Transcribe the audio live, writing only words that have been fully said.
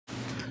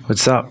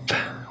What's up?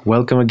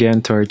 Welcome again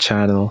to our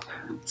channel,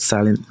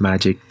 Silent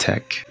Magic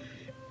Tech.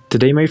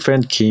 Today my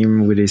friend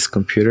came with his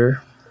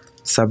computer.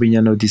 Sabi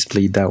niya no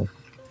display daw.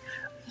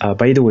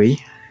 By the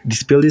way,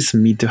 this build is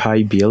mid to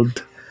high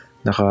build.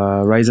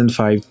 Naka Ryzen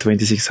 5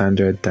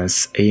 2600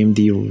 tas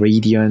AMD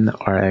Radeon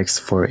RX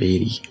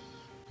 480.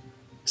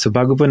 So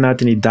bago po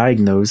natin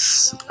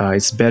i-diagnose,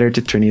 it's better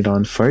to turn it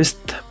on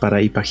first para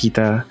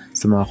ipakita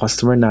sa mga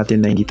customer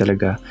natin na hindi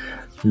talaga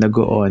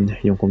nag-on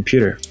yung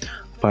computer,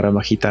 para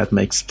makita at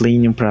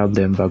ma-explain yung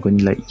problem bago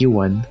nila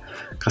iwan,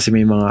 kasi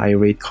may mga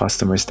irate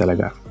customers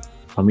talaga.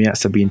 Mamaya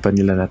sabihin pa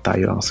nila na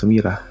tayo ang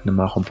sumira ng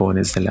mga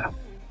components nila.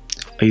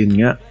 Ayun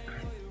nga,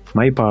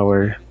 may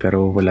power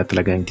pero wala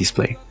talaga yung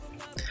display.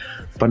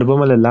 Paano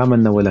ba malalaman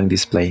na walang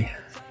display?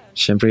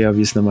 Siyempre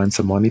obvious naman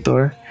sa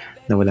monitor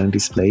na walang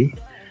display.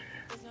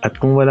 At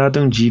kung wala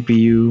tong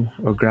GPU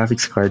o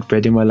graphics card,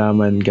 pwede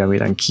malaman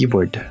gamit ang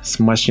keyboard.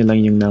 Smash nyo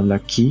lang yung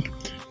numlock key.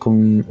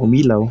 Kung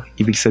umilaw,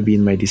 ibig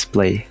sabihin may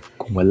display.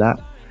 Kung wala,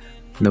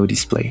 no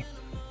display.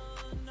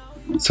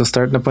 So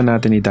start na po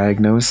natin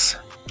i-diagnose.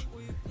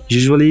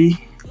 Usually,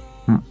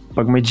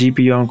 pag may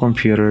GPU ang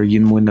computer,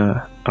 yun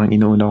muna ang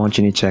inuuna kong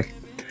chine-check.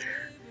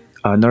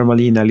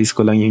 Normally, inalis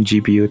ko lang yung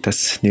GPU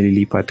tas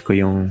nililipat ko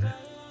yung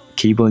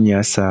cable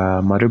niya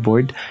sa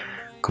motherboard.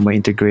 Kung may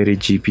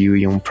integrated GPU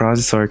yung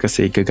processor,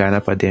 kasi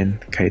gagana pa din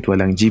kahit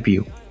walang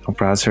GPU. Ang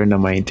processor na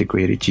may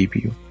integrated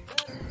GPU.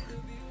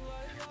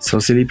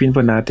 So silipin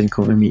po natin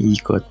kung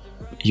umiikot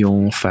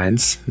yung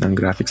fans ng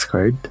graphics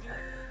card.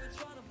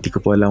 Hindi ko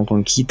po alam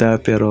kung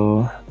kita,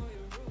 pero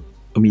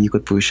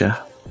umiikot po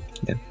siya.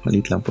 Yan,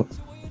 maliit lang po.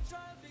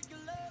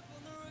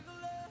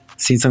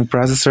 Since ang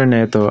processor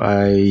na ito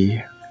ay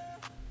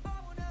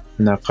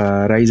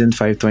naka Ryzen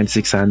 5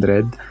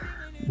 2600,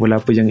 wala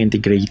po yung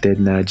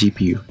integrated na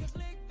GPU.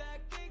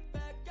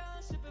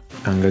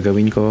 Ang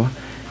gagawin ko,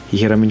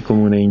 hihiramin ko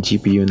muna yung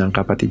GPU ng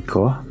kapatid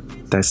ko,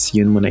 tas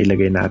yun muna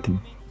ilagay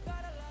natin.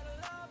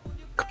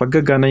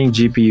 Kapag gagana yung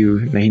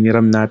GPU na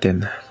hiniram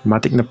natin,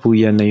 matik na po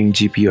yan na yung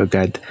GPU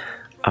agad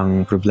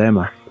ang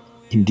problema.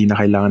 Hindi na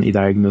kailangan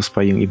i-diagnose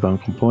pa yung ibang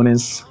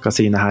components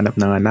kasi nahanap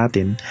na nga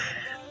natin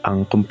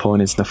ang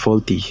components na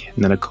faulty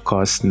na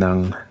nagkakos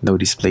ng no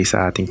display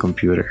sa ating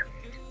computer.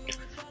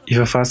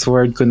 Ipa-fast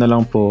forward ko na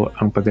lang po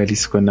ang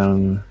pag-alis ko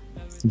ng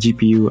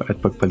GPU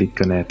at pagpalit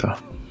ko na ito.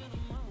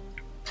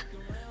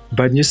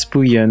 Bad news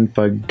po yan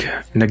pag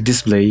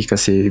nag-display,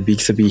 kasi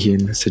ibig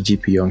sabihin sa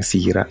GPU ang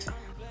sira.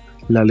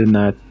 Lalo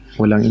na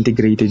walang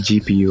integrated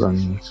GPU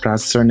ang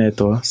processor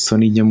nito, so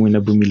need niya muna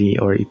bumili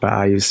or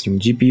ipaayos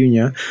yung GPU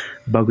niya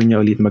bago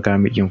niya ulit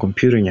magamit yung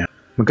computer niya.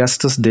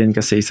 Magastos din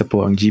kasi isa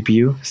po ang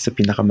GPU sa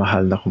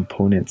pinakamahal na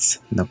components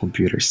ng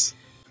computers.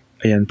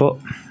 Ayan po,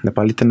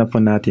 napalitan na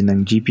po natin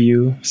ng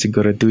GPU.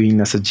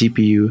 Siguraduhin na sa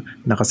GPU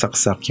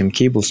nakasaksak yung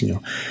cables nyo,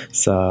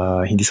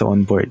 hindi sa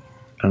onboard.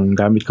 Ang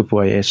gamit ko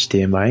po ay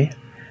HDMI.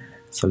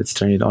 So let's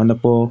turn it on na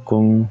po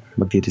kung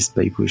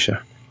magdi-display po siya.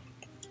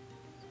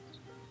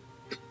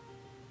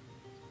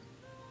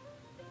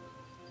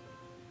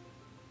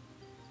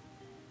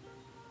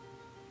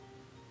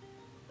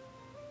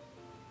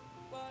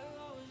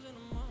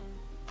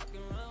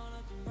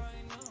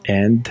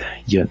 And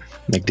yun,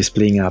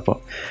 nag-display nga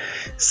po.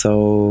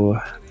 So,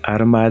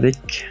 automatic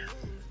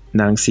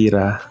na ang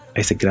sira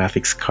ay sa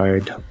graphics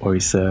card or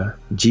sa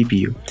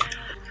GPU.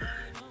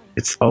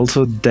 It's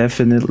also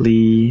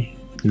definitely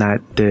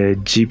not the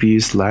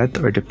GPU slot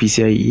or the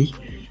PCIe,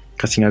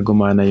 kasi nga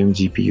gumana yung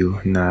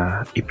GPU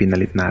na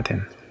ipinalit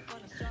natin.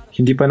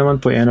 Hindi pa naman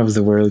po end of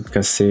the world,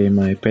 kasi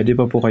may pwede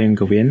pa po kayong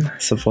gawin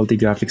sa faulty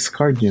graphics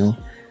card nyo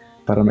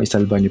para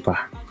maisalba nyo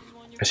pa.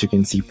 As you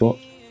can see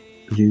po,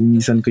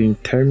 lilinisan ko yung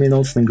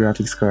terminals ng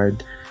graphics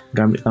card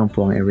gamit lang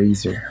po ang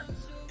eraser.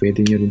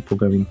 Pwede nyo rin po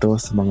gawin to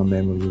sa mga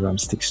memory RAM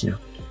sticks nyo.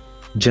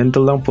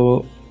 Gentle lang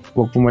po,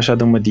 huwag po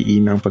masyadong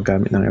madiin ang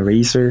paggamit ng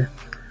eraser.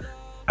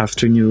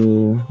 After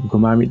nyo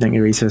gumamit ng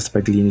eraser sa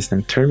paglinis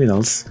ng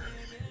terminals,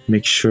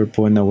 make sure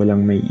po na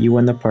walang may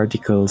iwan na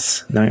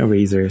particles ng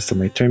eraser sa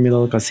may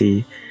terminal,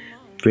 kasi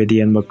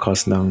pwede yan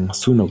mag-cause ng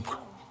sunog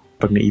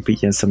pag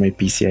naipit yan sa may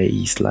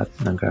PCIe slot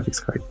ng graphics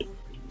card.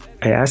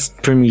 I asked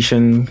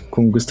permission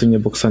kung gusto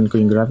niya buksan ko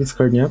yung graphics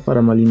card niya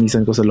para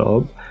malinisan ko sa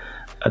loob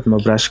at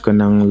mabrush ko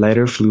ng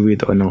lighter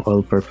fluid o ng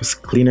all-purpose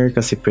cleaner,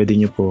 kasi pwede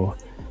nyo po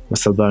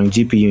masalba ang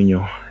GPU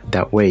nyo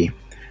that way.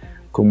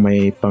 Kung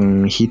may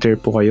pang heater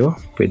po kayo,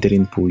 pwede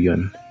rin po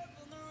yun.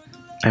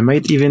 I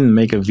might even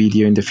make a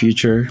video in the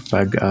future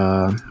pag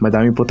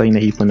madami po tayong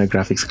naipon na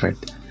graphics card.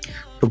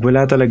 Pag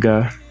wala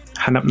talaga,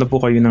 hanap na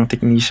po kayo ng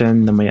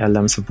technician na may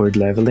alam sa board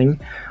leveling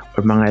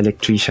or mga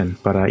electrician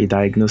para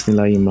i-diagnose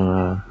nila yung mga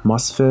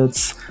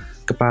MOSFETs,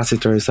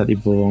 capacitors at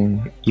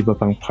iba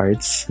pang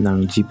parts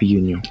ng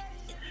GPU nyo.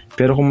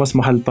 Pero kung mas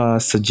mahal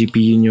pa sa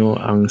GPU nyo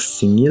ang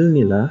singil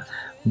nila,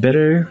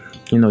 better,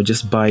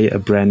 just buy a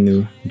brand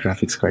new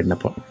graphics card na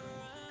po.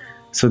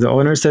 So the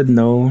owner said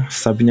no.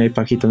 Sabi niya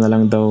ipakita na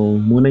lang daw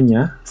muna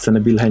niya sa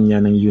nabilhan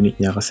niya ng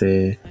unit niya,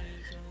 kasi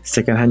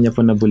second hand niya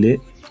po nabuli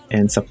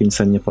and sa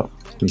pinsan niya po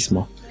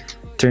mismo.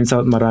 Turns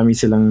out marami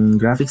silang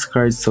graphics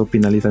cards, so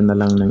pinalitan na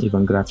lang ng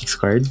ibang graphics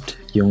card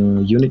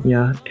yung unit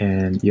niya,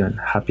 and yun,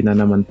 happy na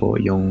naman po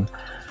yung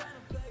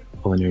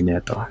owner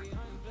neto.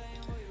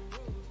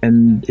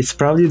 And it's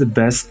probably the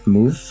best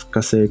move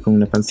kasi kung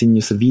napansin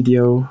nyo sa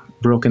video,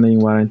 broken na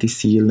yung warranty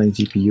seal ng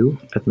GPU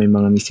at may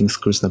mga missing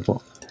screws na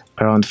po.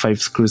 Around 5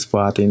 screws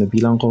po ata yung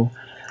nabilang ko,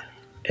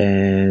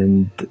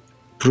 and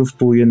proof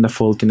po yun na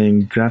faulty na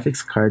yung graphics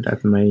card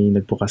at may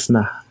nagbukas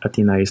na at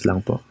inayos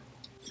lang po.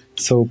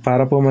 So,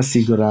 para po mas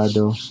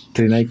sigurado,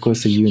 trinay ko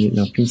sa unit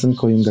ng pinsan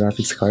ko yung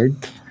graphics card.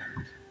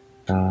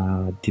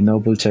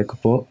 Dinoble check ko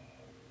po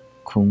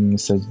kung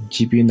sa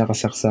GPU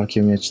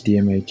nakasaksak yung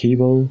HDMI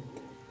cable.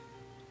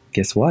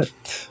 Guess what?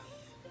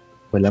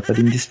 Wala pa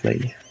din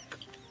display.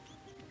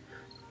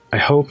 I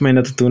hope may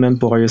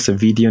natutunan po kayo sa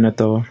video na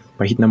to.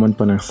 Pahit naman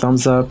po ng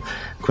thumbs up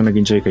kung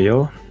nag-enjoy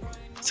kayo.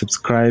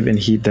 Subscribe and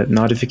hit that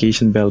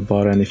notification bell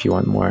button if you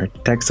want more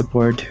tech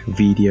support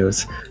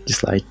videos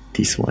just like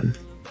this one.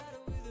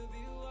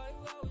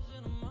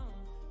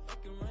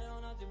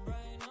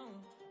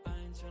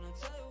 Trying to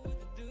tell you what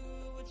to do,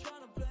 but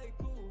trying to